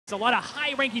It's a lot of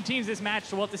high-ranking teams this match,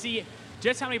 so we'll have to see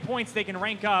just how many points they can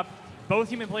rank up. Both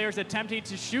human players attempting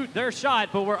to shoot their shot,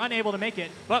 but were unable to make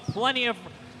it. But plenty of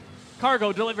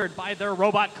cargo delivered by their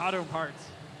robot counterparts.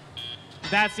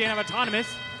 That's the end of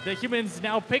Autonomous. The humans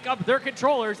now pick up their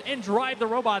controllers and drive the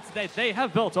robots that they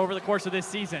have built over the course of this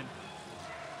season.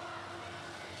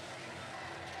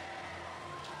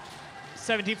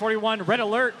 1741 Red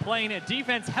Alert playing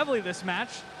defense heavily this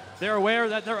match. They're aware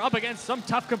that they're up against some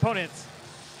tough components.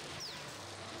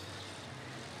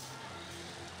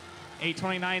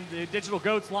 829, the Digital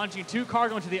Goats launching 2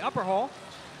 cargo into the upper hall.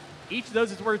 Each of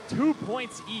those is worth 2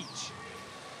 points each.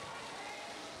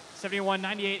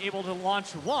 7198 able to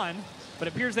launch 1, but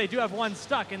it appears they do have 1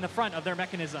 stuck in the front of their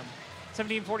mechanism.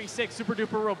 1746 Super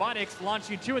Duper Robotics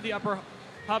launching 2 at the upper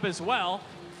hub as well.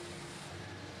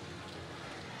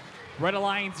 Red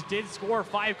Alliance did score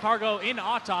 5 cargo in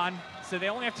Auton, so they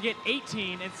only have to get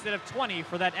 18 instead of 20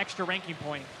 for that extra ranking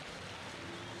point.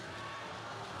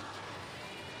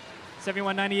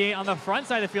 7198 on the front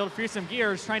side of the field, Fearsome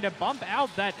Gears trying to bump out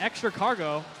that extra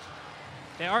cargo.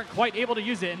 They aren't quite able to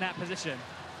use it in that position.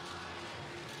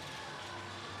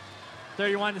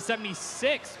 31 to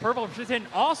 76, Purple Precision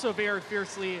also very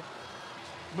fiercely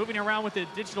moving around with the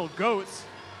Digital Goats,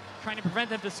 trying to prevent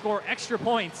them to score extra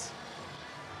points.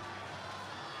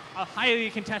 A highly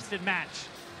contested match.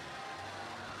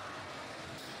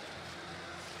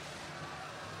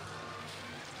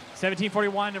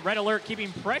 $17.41 Red Alert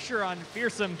keeping pressure on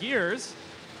Fearsome Gears.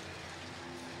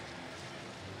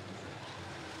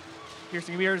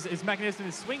 Fearsome Gears, his mechanism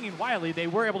is swinging wildly. They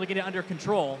were able to get it under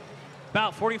control.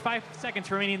 About 45 seconds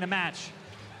remaining in the match.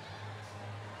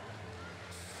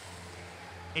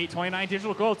 829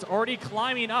 Digital Goats already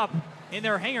climbing up in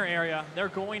their hangar area. They're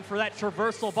going for that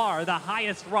traversal bar, the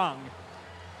highest rung.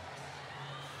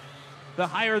 The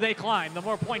higher they climb, the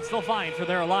more points they'll find for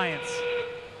their alliance.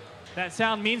 That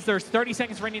sound means there's 30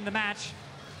 seconds remaining in the match.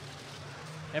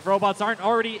 If robots aren't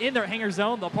already in their hangar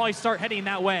zone, they'll probably start heading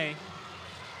that way.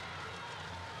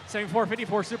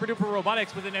 7454 Super Duper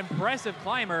Robotics with an impressive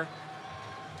climber.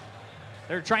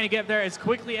 They're trying to get there as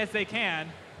quickly as they can.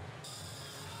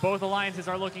 Both alliances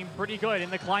are looking pretty good in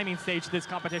the climbing stage of this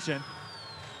competition.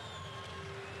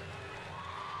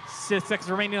 6 seconds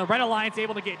remaining. The Red Alliance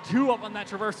able to get 2 up on that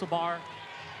traversal bar.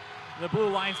 The Blue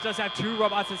Alliance does have 2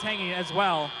 robots that's hanging as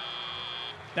well.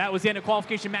 That was the end of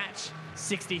qualification match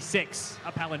 66,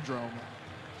 a palindrome.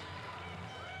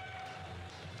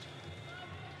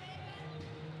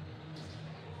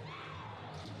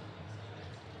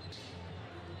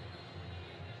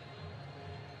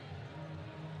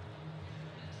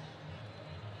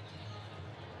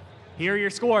 Here are your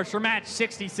scores for match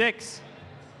 66.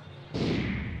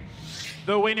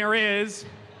 The winner is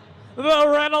the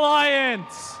Red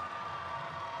Alliance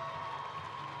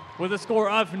with a score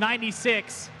of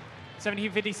 96.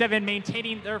 1757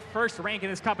 maintaining their first rank in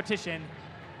this competition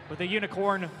with a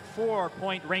unicorn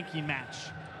 4-point ranking match.